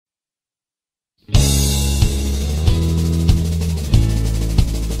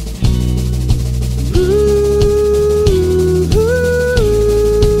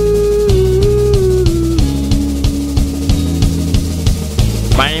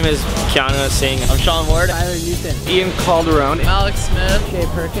name is Keanu Singh. I'm Sean Ward. Tyler Newton. Ian Calderon. Alex Smith. Jay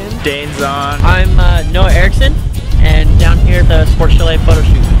Perkins. Dane Zahn. I'm Noah Erickson, and down here at the Sports Chalet photo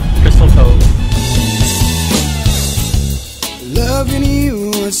shoot, Crystal Cove. Loving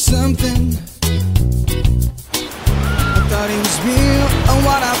you was something I thought it was real, and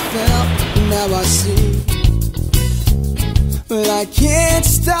what I felt, and now I see. But I can't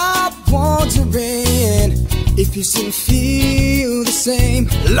stop wondering if you still feel the same.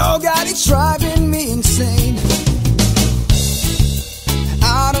 Lord God, it's driving me insane.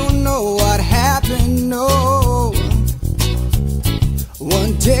 I don't know what happened, no.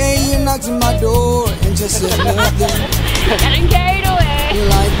 One day you knocked on my door and just said nothing. Getting carried away.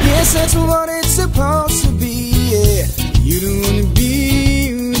 Like this, that's what it's supposed to be, yeah. You don't wanna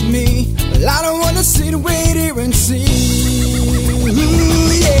be with me, but I don't wanna sit wait here and see.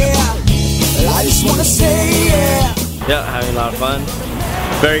 Ooh, yeah. Well, I just wanna say, yeah. Yeah, having a lot of fun.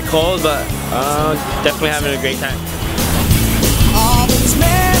 Very cold, but definitely having a great time. All these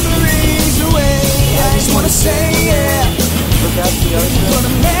memories away. I just wanna say, yeah. For the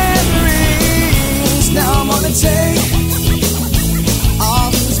memories, now I'm gonna take all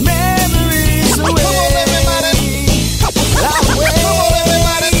these memories away. Come on, everybody.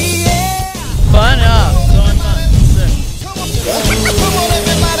 Fun up. Going fun. Come on,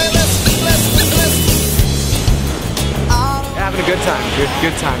 everybody. Let's. Having a good time.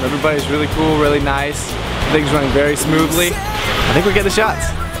 Good time. Everybody's really cool, really nice. Things running very smoothly. I think we get the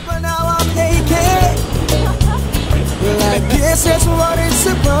shots. But now I'm naked. Well, I guess that's what it's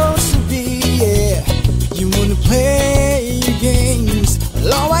supposed to be, yeah. You wanna play your games.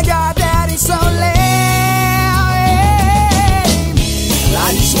 Oh my God, that is so lame. Well,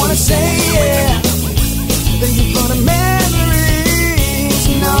 I just wanna say, yeah. Thank you for the memories.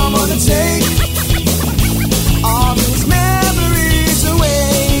 Now I'm gonna take all these memories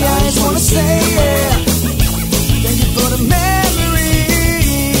away. I just wanna say, yeah. Thank you for the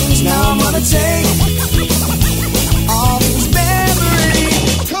memories. Now I'm gonna take all these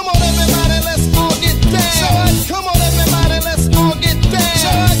memories. Come on, everybody, let's all get down. Come on, everybody, let's all get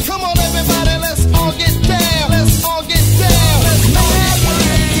down. Come on, everybody, let's all get down. Let's all get down. Let's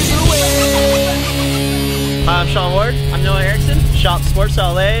memories away. Hi, I'm Sean Ward. I'm Noah Erickson.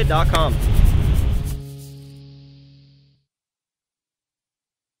 ShopSportsLA.com.